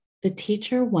The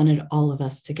teacher wanted all of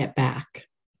us to get back.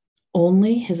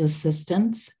 Only his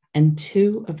assistants and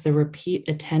two of the repeat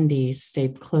attendees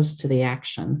stayed close to the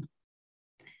action.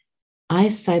 I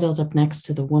sidled up next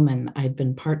to the woman I'd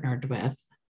been partnered with.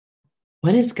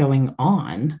 "What is going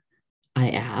on?" I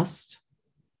asked.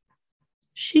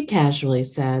 She casually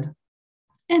said,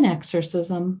 "An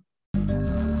exorcism."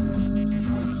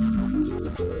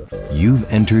 You've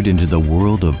entered into the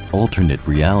world of alternate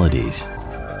realities.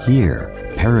 Here,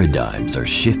 paradigms are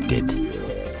shifted,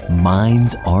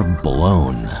 minds are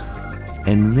blown,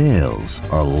 and veils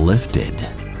are lifted.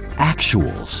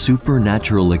 Actual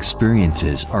supernatural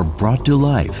experiences are brought to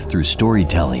life through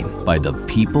storytelling by the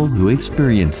people who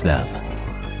experience them.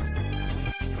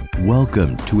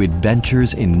 Welcome to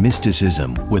Adventures in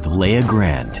Mysticism with Leah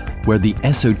Grant, where the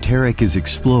esoteric is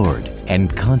explored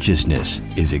and consciousness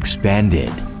is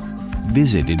expanded.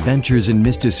 Visit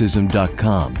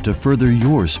adventuresinmysticism.com to further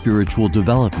your spiritual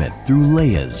development through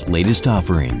Leah's latest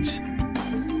offerings.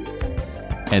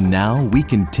 And now we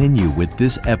continue with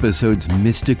this episode's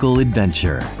mystical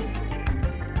adventure.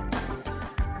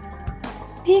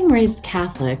 Being raised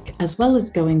Catholic, as well as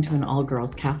going to an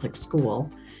all-girls Catholic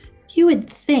school, you would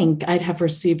think I'd have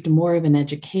received more of an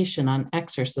education on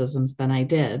exorcisms than I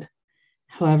did.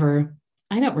 However,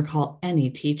 I don't recall any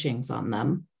teachings on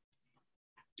them.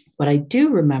 What I do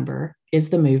remember is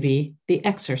the movie The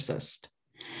Exorcist.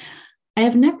 I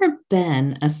have never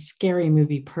been a scary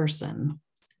movie person,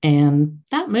 and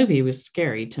that movie was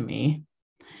scary to me.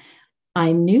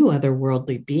 I knew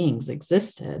otherworldly beings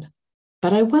existed,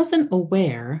 but I wasn't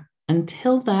aware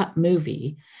until that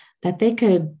movie that they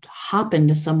could hop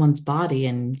into someone's body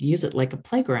and use it like a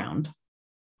playground.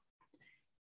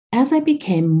 As I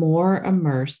became more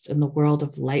immersed in the world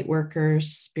of light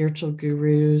workers, spiritual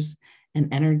gurus,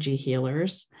 and energy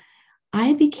healers,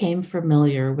 I became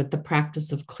familiar with the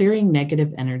practice of clearing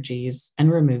negative energies and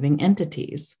removing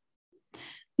entities.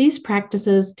 These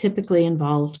practices typically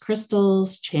involved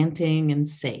crystals, chanting, and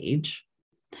sage.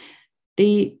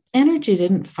 The energy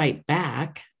didn't fight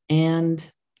back,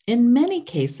 and in many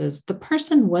cases, the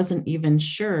person wasn't even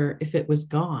sure if it was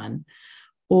gone,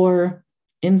 or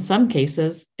in some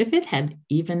cases, if it had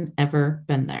even ever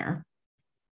been there.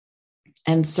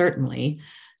 And certainly,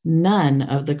 none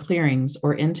of the clearings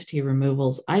or entity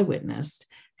removals I witnessed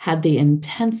had the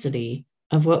intensity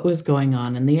of what was going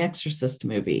on in the Exorcist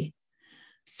movie.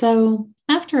 So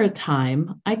after a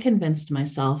time, I convinced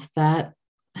myself that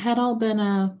had all been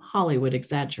a Hollywood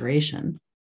exaggeration.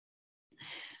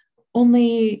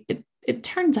 Only it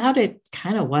turns out it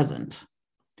kind of wasn't.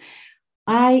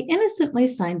 I innocently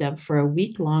signed up for a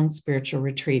week-long spiritual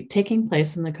retreat taking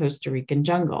place in the Costa Rican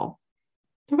jungle.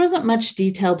 There wasn't much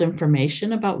detailed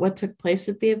information about what took place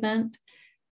at the event,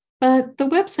 but the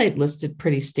website listed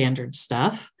pretty standard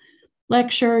stuff: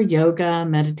 lecture, yoga,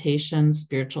 meditation,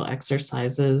 spiritual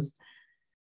exercises,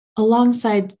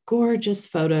 alongside gorgeous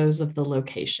photos of the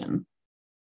location.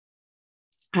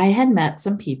 I had met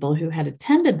some people who had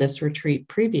attended this retreat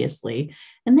previously,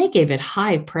 and they gave it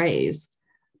high praise.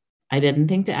 I didn't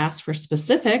think to ask for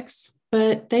specifics,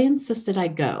 but they insisted I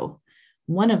go.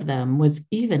 One of them was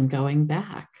even going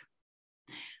back.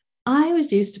 I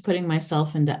was used to putting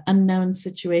myself into unknown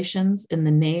situations in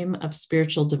the name of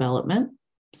spiritual development,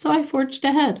 so I forged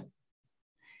ahead.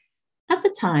 At the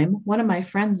time, one of my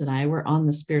friends and I were on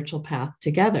the spiritual path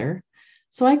together,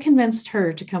 so I convinced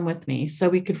her to come with me so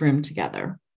we could room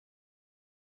together.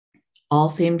 All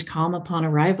seemed calm upon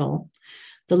arrival.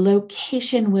 The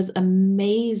location was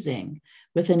amazing,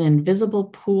 with an invisible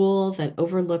pool that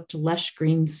overlooked lush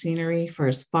green scenery for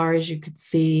as far as you could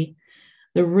see.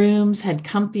 The rooms had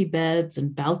comfy beds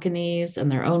and balconies and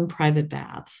their own private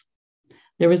baths.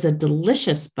 There was a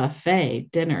delicious buffet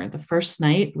dinner the first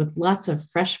night with lots of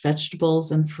fresh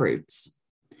vegetables and fruits.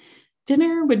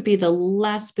 Dinner would be the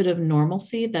last bit of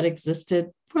normalcy that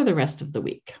existed for the rest of the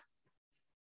week.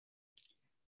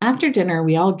 After dinner,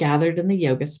 we all gathered in the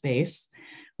yoga space,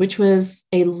 which was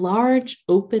a large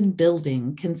open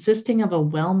building consisting of a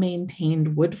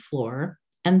well-maintained wood floor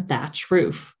and thatch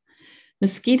roof.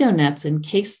 Mosquito nets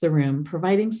encased the room,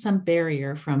 providing some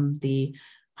barrier from the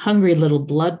hungry little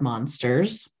blood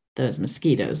monsters, those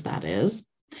mosquitoes, that is,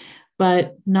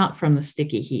 but not from the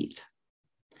sticky heat.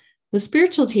 The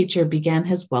spiritual teacher began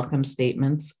his welcome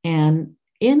statements, and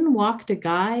in walked a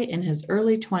guy in his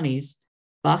early 20s,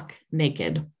 buck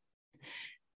naked.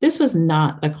 This was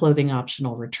not a clothing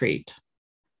optional retreat.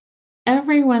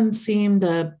 Everyone seemed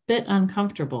a bit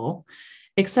uncomfortable,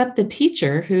 except the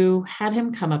teacher, who had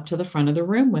him come up to the front of the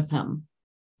room with him.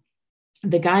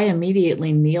 The guy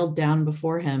immediately kneeled down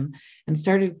before him and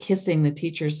started kissing the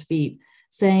teacher's feet,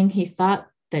 saying he thought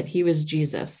that he was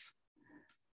Jesus.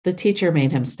 The teacher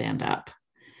made him stand up.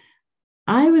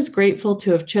 I was grateful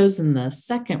to have chosen the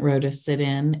second row to sit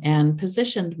in and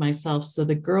positioned myself so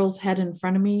the girl's head in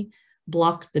front of me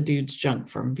blocked the dude's junk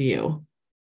from view.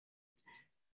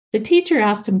 The teacher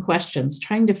asked him questions,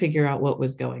 trying to figure out what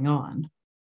was going on.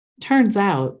 Turns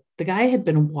out the guy had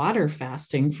been water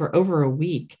fasting for over a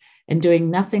week and doing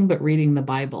nothing but reading the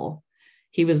Bible.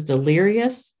 He was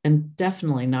delirious and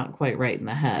definitely not quite right in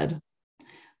the head.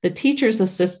 The teacher's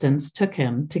assistants took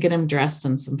him to get him dressed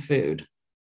and some food.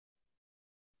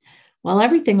 While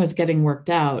everything was getting worked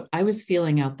out, I was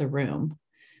feeling out the room.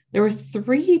 There were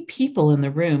 3 people in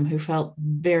the room who felt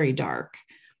very dark,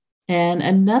 and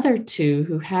another 2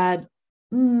 who had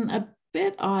a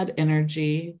bit odd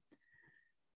energy.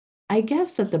 I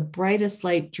guess that the brightest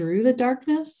light drew the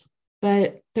darkness,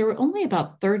 but there were only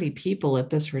about 30 people at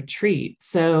this retreat.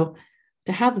 So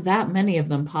to have that many of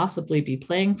them possibly be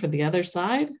playing for the other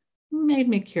side made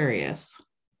me curious.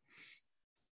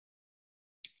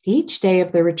 Each day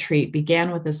of the retreat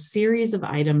began with a series of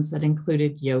items that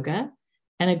included yoga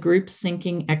and a group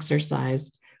syncing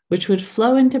exercise, which would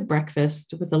flow into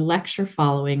breakfast with a lecture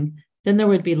following. Then there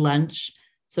would be lunch,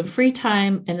 some free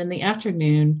time, and in the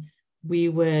afternoon, we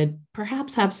would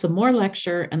perhaps have some more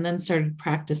lecture and then started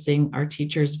practicing our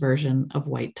teacher's version of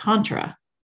White Tantra.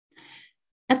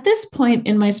 At this point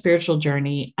in my spiritual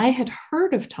journey, I had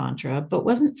heard of Tantra, but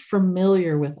wasn't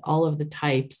familiar with all of the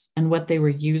types and what they were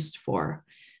used for.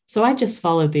 So I just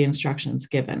followed the instructions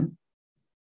given.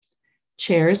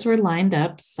 Chairs were lined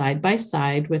up side by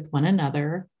side with one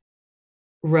another,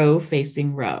 row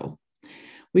facing row.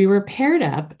 We were paired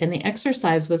up, and the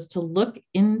exercise was to look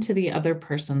into the other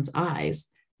person's eyes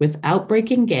without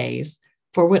breaking gaze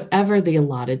for whatever the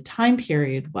allotted time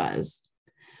period was.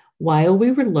 While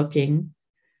we were looking,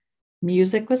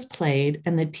 music was played,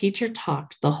 and the teacher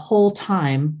talked the whole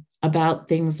time about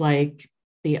things like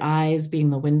the eyes being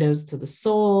the windows to the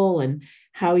soul and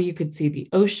how you could see the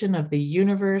ocean of the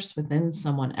universe within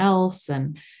someone else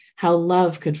and how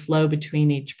love could flow between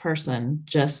each person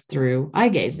just through eye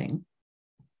gazing.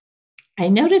 I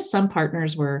noticed some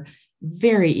partners were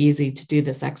very easy to do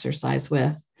this exercise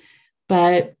with,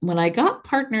 but when I got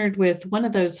partnered with one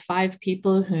of those 5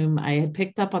 people whom I had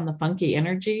picked up on the funky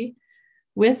energy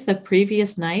with the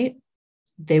previous night,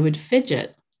 they would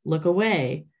fidget, look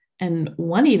away, and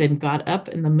one even got up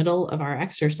in the middle of our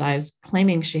exercise,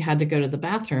 claiming she had to go to the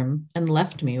bathroom and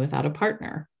left me without a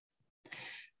partner.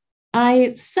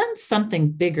 I sensed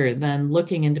something bigger than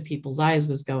looking into people's eyes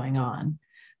was going on.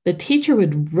 The teacher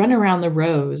would run around the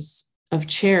rows of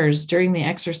chairs during the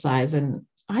exercise, and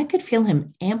I could feel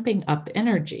him amping up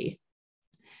energy.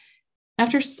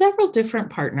 After several different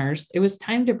partners, it was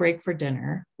time to break for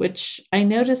dinner, which I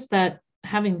noticed that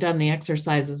having done the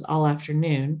exercises all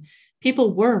afternoon,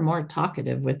 people were more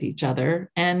talkative with each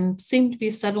other and seemed to be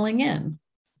settling in.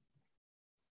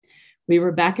 We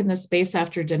were back in the space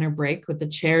after dinner break with the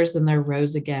chairs in their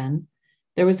rows again.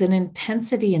 There was an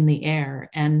intensity in the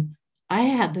air, and I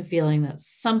had the feeling that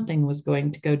something was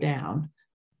going to go down.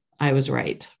 I was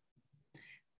right.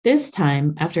 This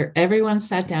time, after everyone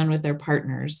sat down with their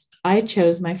partners, I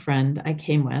chose my friend I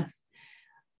came with.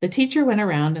 The teacher went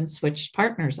around and switched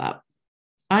partners up.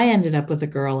 I ended up with a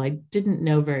girl I didn't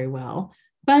know very well,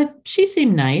 but she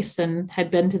seemed nice and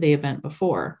had been to the event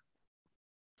before.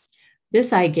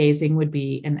 This eye gazing would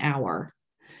be an hour.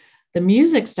 The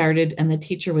music started and the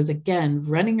teacher was again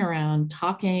running around,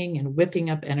 talking and whipping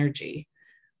up energy.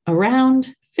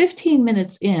 Around 15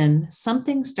 minutes in,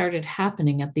 something started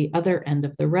happening at the other end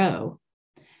of the row.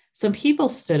 Some people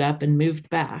stood up and moved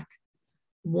back.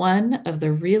 One of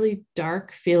the really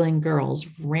dark feeling girls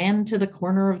ran to the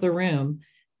corner of the room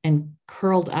and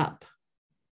curled up.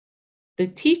 The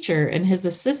teacher and his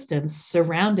assistants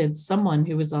surrounded someone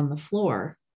who was on the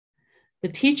floor. The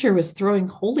teacher was throwing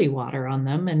holy water on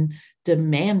them and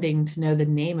demanding to know the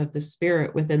name of the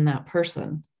spirit within that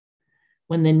person.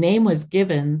 When the name was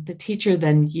given, the teacher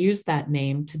then used that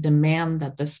name to demand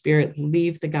that the spirit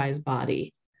leave the guy's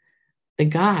body. The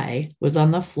guy was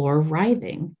on the floor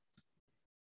writhing.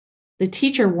 The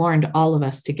teacher warned all of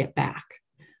us to get back.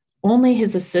 Only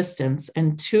his assistants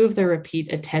and 2 of the repeat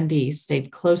attendees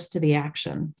stayed close to the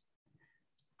action.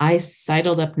 I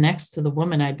sidled up next to the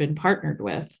woman I'd been partnered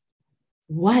with.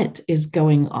 "What is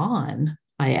going on?"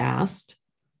 I asked.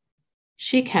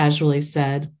 She casually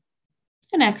said,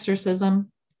 "An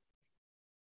exorcism."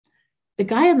 The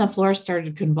guy on the floor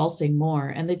started convulsing more,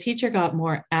 and the teacher got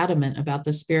more adamant about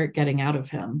the spirit getting out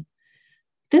of him.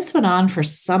 This went on for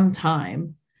some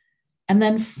time. And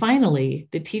then finally,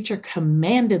 the teacher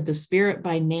commanded the spirit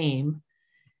by name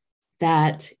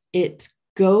that it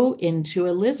go into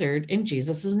a lizard in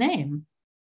Jesus' name.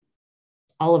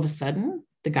 All of a sudden,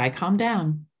 the guy calmed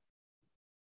down.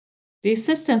 The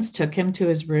assistants took him to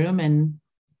his room and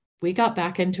we got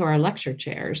back into our lecture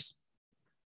chairs.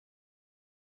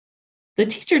 The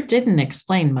teacher didn't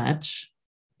explain much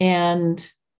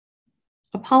and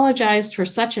apologized for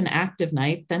such an active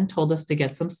night, then told us to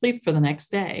get some sleep for the next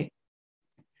day.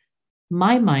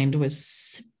 My mind was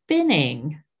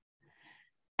spinning.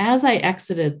 As I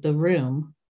exited the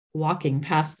room, walking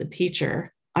past the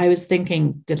teacher, I was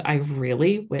thinking, did I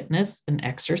really witness an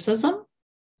exorcism?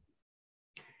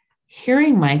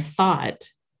 Hearing my thought,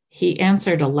 he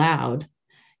answered aloud,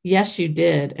 "Yes, you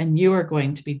did, and you are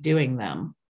going to be doing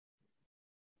them."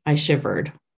 I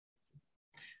shivered.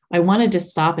 I wanted to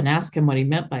stop and ask him what he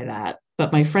meant by that,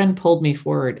 but my friend pulled me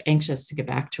forward, anxious to get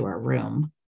back to our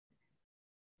room.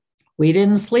 We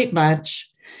didn't sleep much.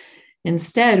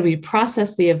 Instead, we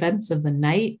processed the events of the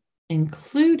night,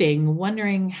 including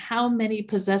wondering how many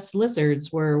possessed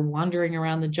lizards were wandering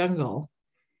around the jungle.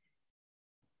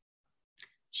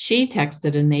 She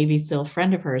texted a Navy SEAL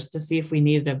friend of hers to see if we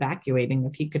needed evacuating,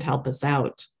 if he could help us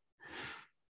out.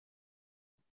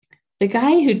 The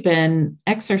guy who'd been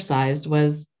exorcised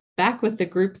was back with the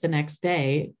group the next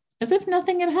day, as if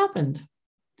nothing had happened.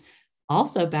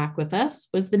 Also back with us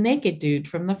was the naked dude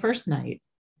from the first night.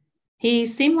 He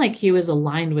seemed like he was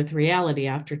aligned with reality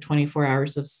after 24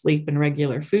 hours of sleep and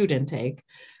regular food intake,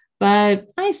 but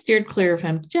I steered clear of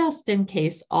him just in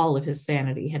case all of his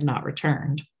sanity had not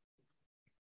returned.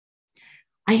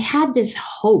 I had this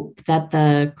hope that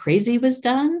the crazy was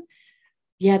done,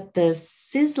 yet the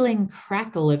sizzling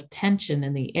crackle of tension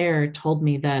in the air told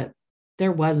me that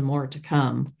there was more to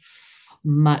come,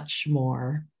 much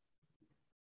more.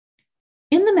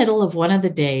 In the middle of one of the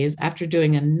days, after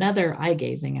doing another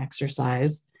eye-gazing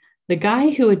exercise, the guy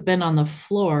who had been on the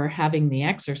floor having the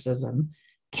exorcism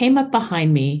came up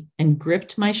behind me and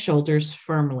gripped my shoulders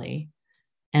firmly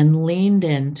and leaned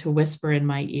in to whisper in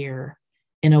my ear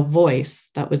in a voice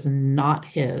that was not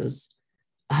his,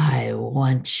 "I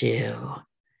want you."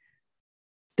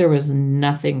 There was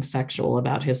nothing sexual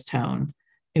about his tone.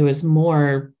 It was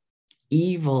more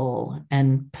evil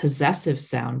and possessive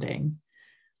sounding.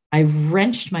 I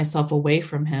wrenched myself away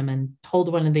from him and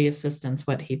told one of the assistants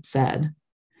what he'd said.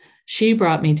 She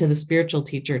brought me to the spiritual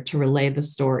teacher to relay the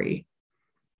story.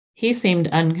 He seemed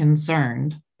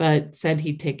unconcerned, but said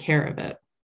he'd take care of it.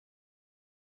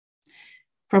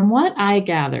 From what I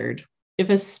gathered, if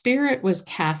a spirit was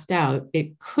cast out,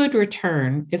 it could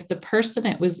return if the person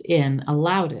it was in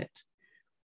allowed it.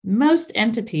 Most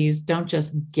entities don't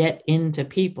just get into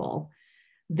people.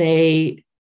 They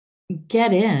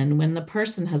get in when the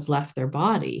person has left their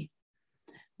body.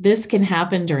 This can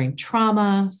happen during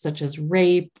trauma, such as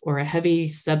rape or a heavy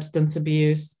substance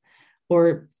abuse,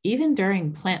 or even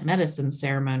during plant medicine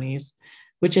ceremonies,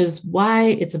 which is why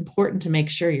it's important to make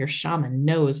sure your shaman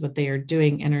knows what they are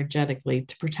doing energetically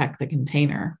to protect the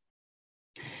container.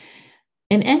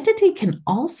 An entity can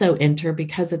also enter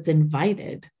because it's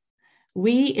invited.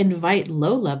 We invite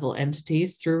low-level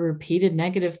entities through repeated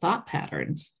negative thought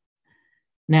patterns.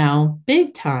 Now,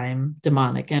 big-time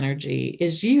demonic energy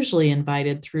is usually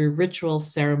invited through ritual,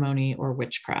 ceremony, or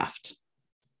witchcraft.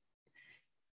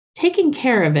 Taking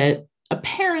care of it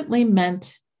apparently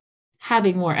meant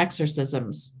having more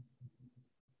exorcisms.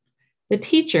 The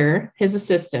teacher, his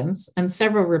assistants, and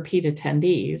several repeat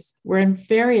attendees were in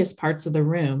various parts of the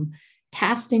room,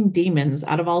 casting demons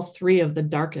out of all three of the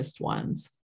darkest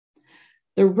ones.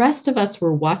 The rest of us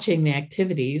were watching the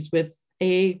activities with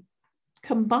a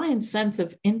combined sense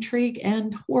of intrigue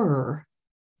and horror.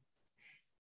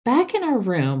 Back in our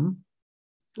room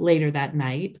later that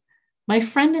night, my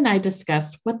friend and I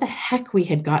discussed what the heck we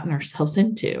had gotten ourselves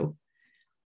into.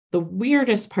 The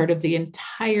weirdest part of the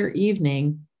entire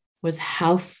evening was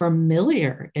how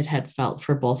familiar it had felt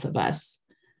for both of us,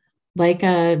 like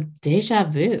a déjà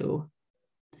vu.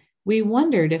 We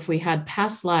wondered if we had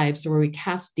past lives where we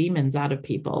cast demons out of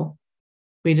people.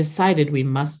 We decided we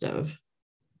must have.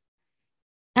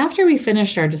 After we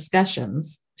finished our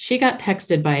discussions, she got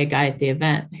texted by a guy at the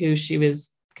event who she was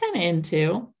kind of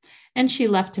into, and she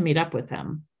left to meet up with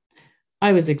him.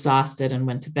 I was exhausted and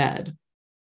went to bed.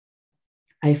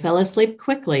 I fell asleep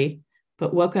quickly,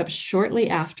 but woke up shortly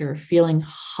after feeling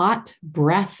hot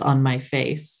breath on my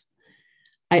face.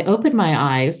 I opened my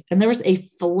eyes and there was a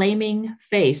flaming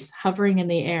face hovering in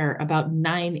the air about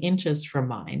 9 inches from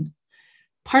mine.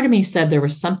 Part of me said there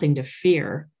was something to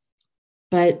fear,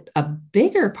 but a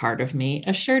bigger part of me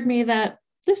assured me that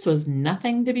this was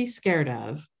nothing to be scared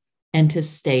of and to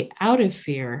stay out of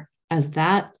fear, as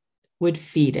that would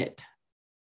feed it.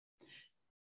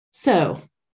 So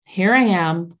Here I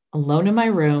am, alone in my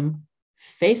room,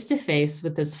 face to face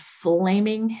with this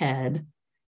flaming head,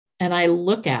 and I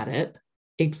look at it,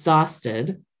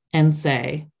 exhausted, and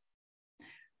say,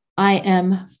 I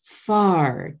am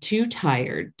far too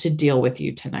tired to deal with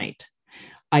you tonight.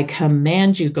 I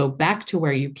command you go back to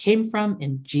where you came from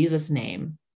in Jesus'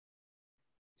 name.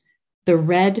 The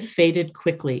red faded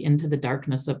quickly into the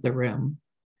darkness of the room.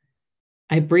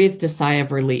 I breathed a sigh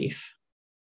of relief.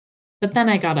 But then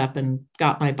I got up and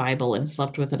got my Bible and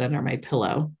slept with it under my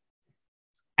pillow.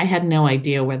 I had no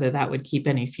idea whether that would keep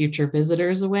any future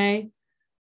visitors away,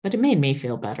 but it made me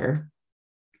feel better.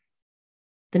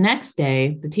 The next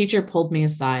day, the teacher pulled me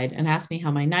aside and asked me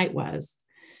how my night was.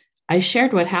 I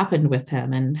shared what happened with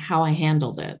him and how I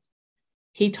handled it.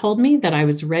 He told me that I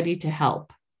was ready to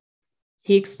help.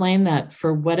 He explained that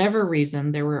for whatever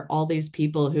reason, there were all these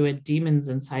people who had demons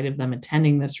inside of them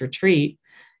attending this retreat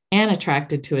and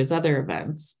attracted to his other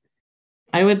events.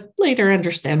 I would later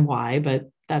understand why, but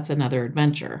that's another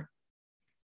adventure.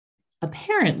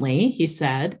 Apparently, he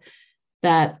said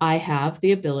that I have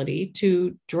the ability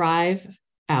to drive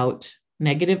out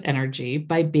negative energy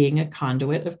by being a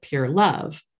conduit of pure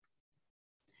love.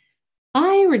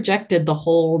 I rejected the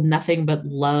whole nothing but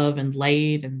love and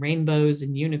light and rainbows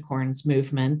and unicorns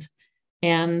movement,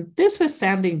 and this was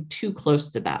sounding too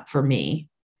close to that for me.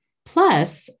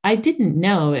 Plus, I didn't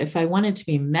know if I wanted to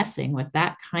be messing with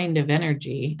that kind of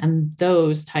energy and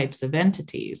those types of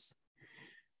entities.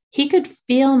 He could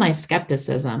feel my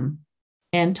skepticism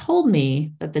and told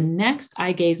me that the next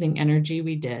eye-gazing energy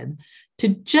we did to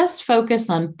just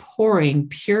focus on pouring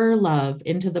pure love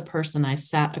into the person I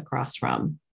sat across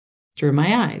from through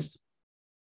my eyes.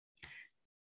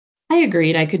 I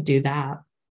agreed I could do that.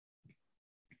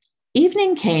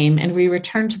 Evening came and we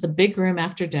returned to the big room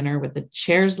after dinner with the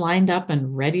chairs lined up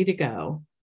and ready to go.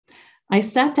 I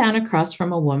sat down across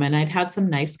from a woman I'd had some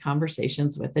nice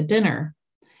conversations with at dinner.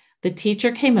 The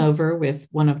teacher came over with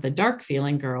one of the dark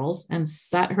feeling girls and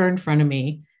sat her in front of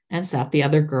me and sat the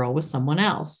other girl with someone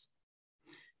else.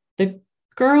 The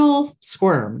girl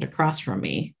squirmed across from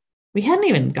me. We hadn't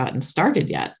even gotten started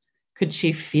yet. Could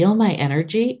she feel my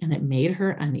energy and it made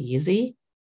her uneasy?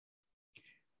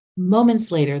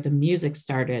 Moments later, the music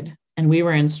started and we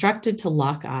were instructed to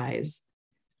lock eyes.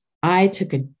 I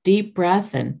took a deep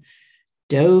breath and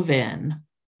dove in.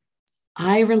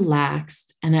 I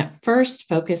relaxed and at first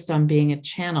focused on being a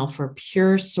channel for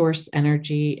pure source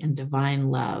energy and divine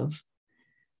love.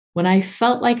 When I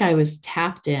felt like I was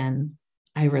tapped in,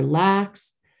 I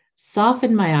relaxed,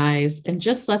 softened my eyes, and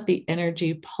just let the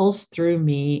energy pulse through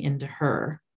me into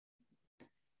her.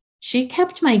 She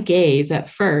kept my gaze at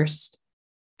first,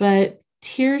 but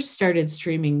tears started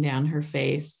streaming down her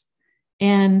face.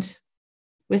 And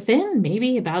within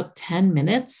maybe about 10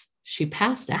 minutes, she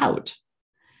passed out.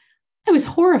 I was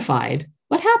horrified.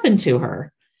 What happened to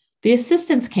her? The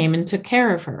assistants came and took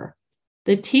care of her.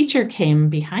 The teacher came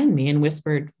behind me and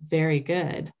whispered, "Very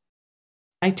good."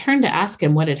 I turned to ask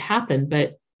him what had happened,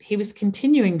 but he was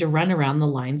continuing to run around the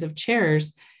lines of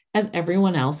chairs as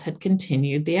everyone else had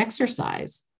continued the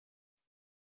exercise.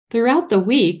 Throughout the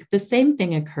week, the same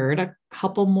thing occurred a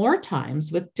couple more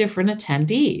times with different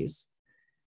attendees.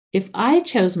 If I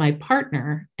chose my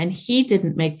partner and he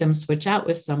didn't make them switch out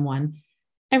with someone,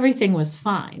 everything was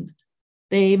fine.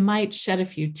 They might shed a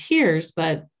few tears,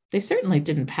 but they certainly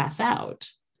didn't pass out.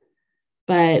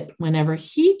 But whenever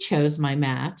he chose my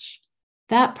match,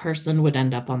 that person would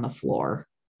end up on the floor.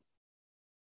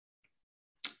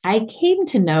 I came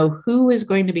to know who was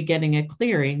going to be getting a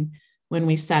clearing when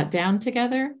we sat down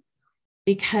together,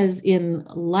 because in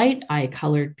light eye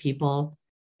colored people,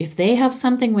 if they have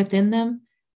something within them,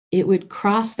 it would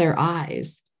cross their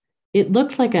eyes. It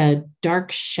looked like a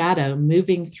dark shadow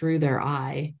moving through their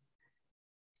eye.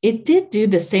 It did do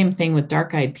the same thing with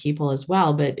dark-eyed people as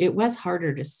well, but it was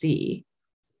harder to see.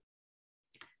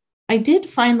 I did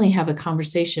finally have a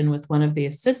conversation with one of the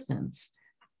assistants,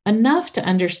 enough to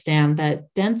understand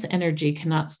that dense energy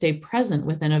cannot stay present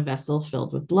within a vessel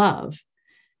filled with love.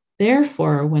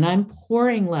 Therefore, when I'm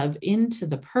pouring love into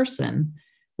the person,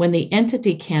 when the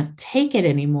entity can't take it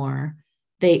anymore,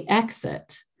 they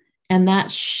exit. And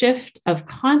that shift of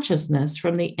consciousness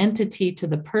from the entity to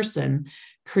the person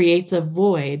creates a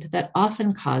void that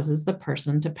often causes the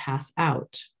person to pass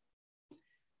out.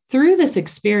 Through this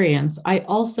experience, I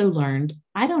also learned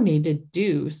I don't need to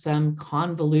do some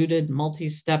convoluted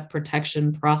multi-step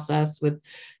protection process with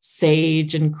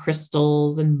sage and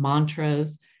crystals and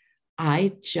mantras.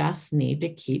 I just need to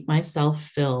keep myself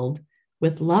filled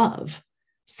with love,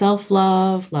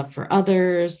 self-love, love for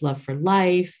others, love for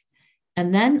life.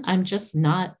 And then I'm just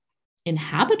not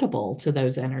inhabitable to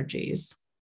those energies.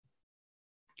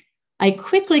 I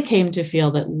quickly came to feel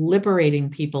that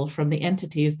liberating people from the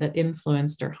entities that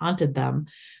influenced or haunted them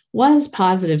was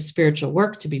positive spiritual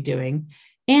work to be doing,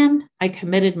 and I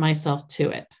committed myself to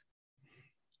it.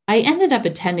 I ended up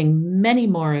attending many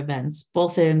more events,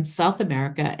 both in South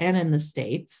America and in the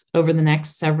States, over the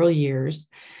next several years,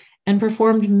 and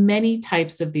performed many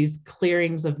types of these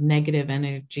clearings of negative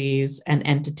energies and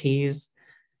entities,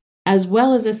 as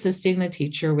well as assisting the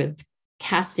teacher with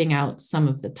casting out some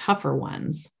of the tougher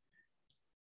ones.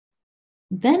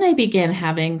 Then I began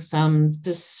having some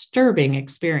disturbing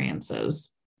experiences.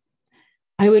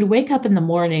 I would wake up in the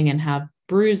morning and have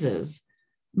bruises,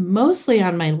 mostly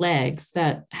on my legs,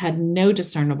 that had no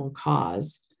discernible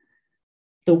cause.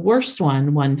 The worst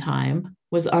one time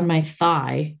was on my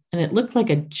thigh, and it looked like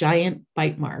a giant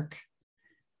bite mark.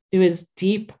 It was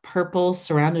deep purple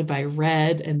surrounded by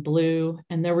red and blue,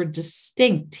 and there were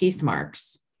distinct teeth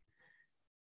marks.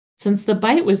 Since the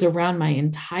bite was around my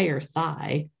entire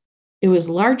thigh, it was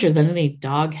larger than any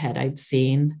dog head I'd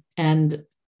seen, and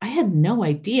I had no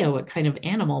idea what kind of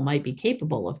animal might be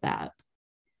capable of that.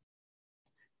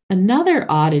 Another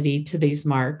oddity to these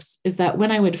marks is that when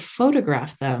I would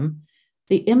photograph them,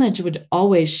 the image would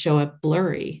always show up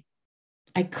blurry.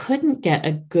 I couldn't get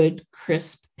a good,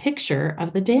 crisp picture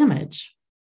of the damage.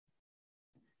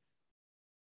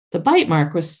 The bite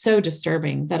mark was so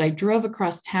disturbing that I drove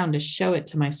across town to show it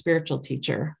to my spiritual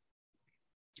teacher.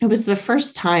 It was the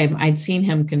first time I'd seen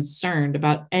him concerned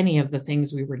about any of the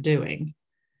things we were doing.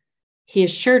 He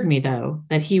assured me, though,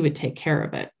 that he would take care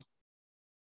of it.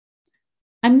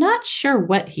 I'm not sure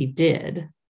what he did,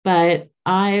 but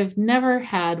I've never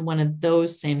had one of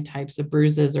those same types of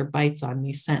bruises or bites on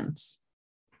me since.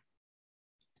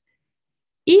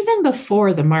 Even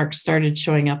before the marks started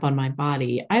showing up on my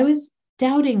body, I was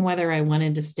doubting whether I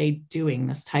wanted to stay doing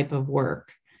this type of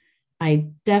work. I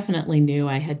definitely knew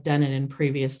I had done it in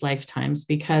previous lifetimes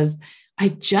because I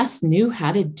just knew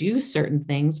how to do certain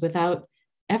things without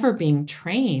ever being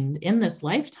trained in this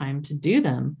lifetime to do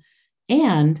them.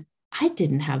 And I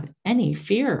didn't have any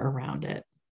fear around it.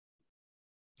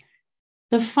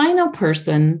 The final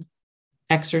person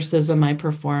exorcism I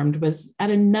performed was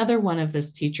at another one of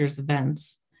this teacher's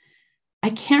events. I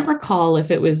can't recall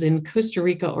if it was in Costa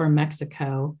Rica or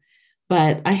Mexico,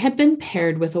 but I had been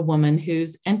paired with a woman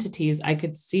whose entities I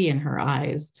could see in her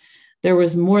eyes. There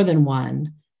was more than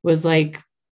one. It was like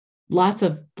lots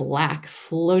of black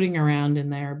floating around in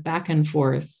there, back and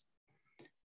forth.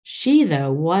 She,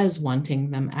 though, was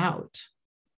wanting them out.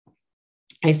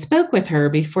 I spoke with her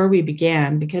before we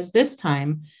began because this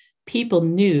time people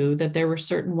knew that there were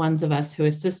certain ones of us who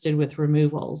assisted with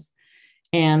removals.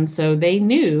 And so they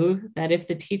knew that if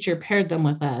the teacher paired them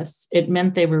with us, it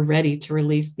meant they were ready to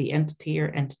release the entity or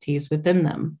entities within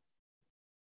them.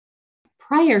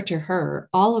 Prior to her,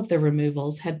 all of the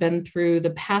removals had been through the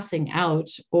passing out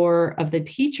or of the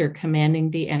teacher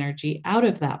commanding the energy out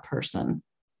of that person.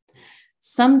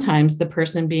 Sometimes the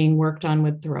person being worked on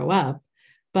would throw up,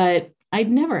 but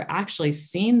I'd never actually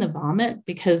seen the vomit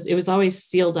because it was always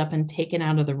sealed up and taken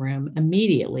out of the room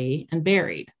immediately and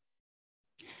buried.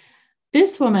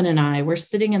 This woman and I were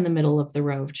sitting in the middle of the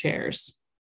row of chairs.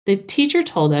 The teacher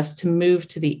told us to move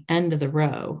to the end of the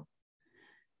row.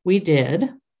 We did,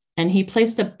 and he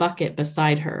placed a bucket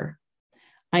beside her.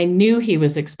 I knew he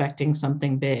was expecting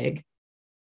something big,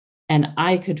 and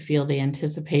I could feel the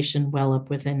anticipation well up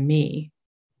within me.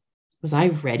 Was I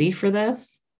ready for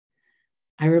this?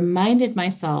 I reminded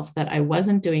myself that I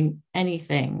wasn't doing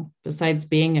anything besides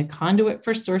being a conduit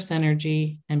for source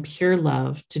energy and pure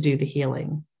love to do the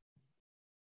healing.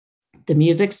 The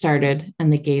music started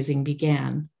and the gazing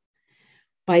began.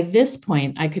 By this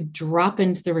point, I could drop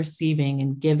into the receiving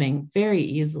and giving very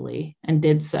easily and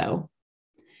did so.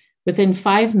 Within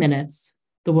 5 minutes,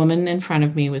 the woman in front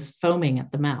of me was foaming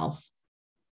at the mouth.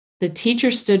 The teacher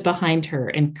stood behind her,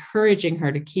 encouraging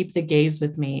her to keep the gaze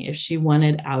with me if she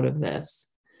wanted out of this.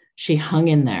 She hung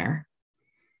in there.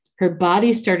 Her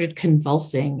body started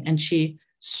convulsing, and she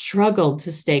struggled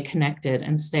to stay connected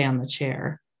and stay on the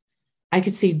chair. I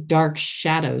could see dark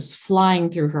shadows flying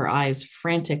through her eyes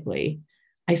frantically.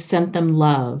 I sent them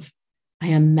love. I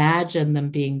imagined them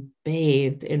being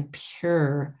bathed in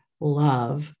pure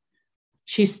love.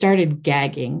 She started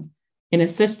gagging. An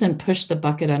assistant pushed the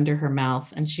bucket under her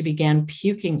mouth, and she began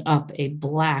puking up a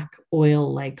black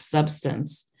oil-like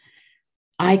substance.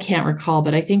 I can't recall,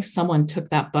 but I think someone took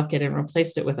that bucket and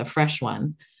replaced it with a fresh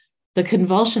one. The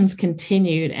convulsions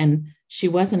continued, and she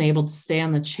wasn't able to stay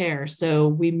on the chair, so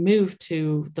we moved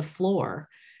to the floor.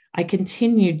 I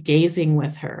continued gazing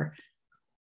with her.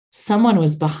 Someone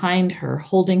was behind her,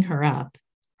 holding her up.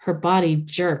 Her body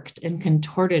jerked and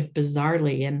contorted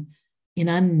bizarrely, and in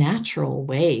unnatural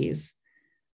ways.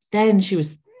 Then she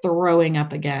was throwing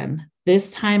up again.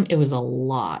 This time it was a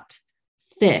lot.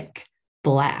 Thick,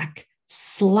 black,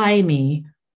 slimy,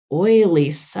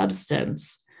 oily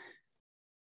substance.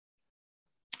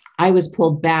 I was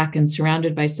pulled back and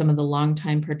surrounded by some of the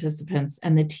longtime participants,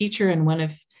 and the teacher and one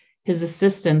of his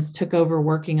assistants took over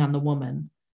working on the woman.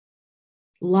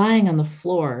 Lying on the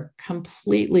floor,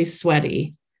 completely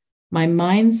sweaty, my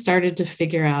mind started to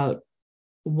figure out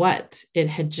what it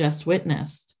had just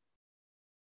witnessed.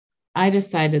 I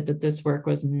decided that this work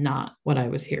was not what I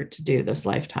was here to do this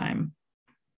lifetime.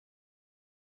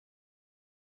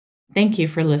 Thank you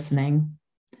for listening.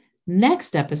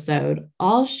 Next episode,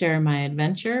 I'll share my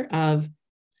adventure of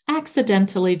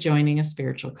accidentally joining a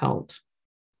spiritual cult.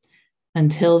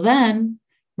 Until then,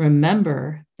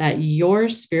 remember that your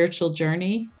spiritual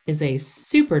journey is a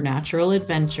supernatural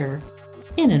adventure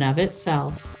in and of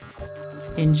itself.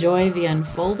 Enjoy the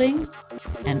unfolding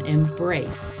and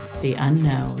embrace the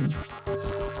unknown.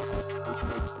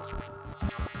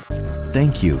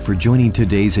 Thank you for joining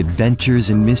today's Adventures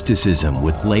in Mysticism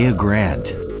with Leah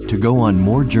Grant. To go on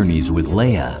more journeys with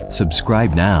Leah,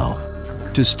 subscribe now.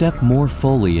 To step more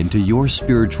fully into your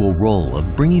spiritual role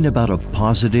of bringing about a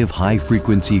positive,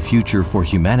 high-frequency future for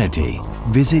humanity,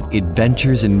 visit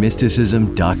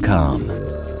adventuresinmysticism.com.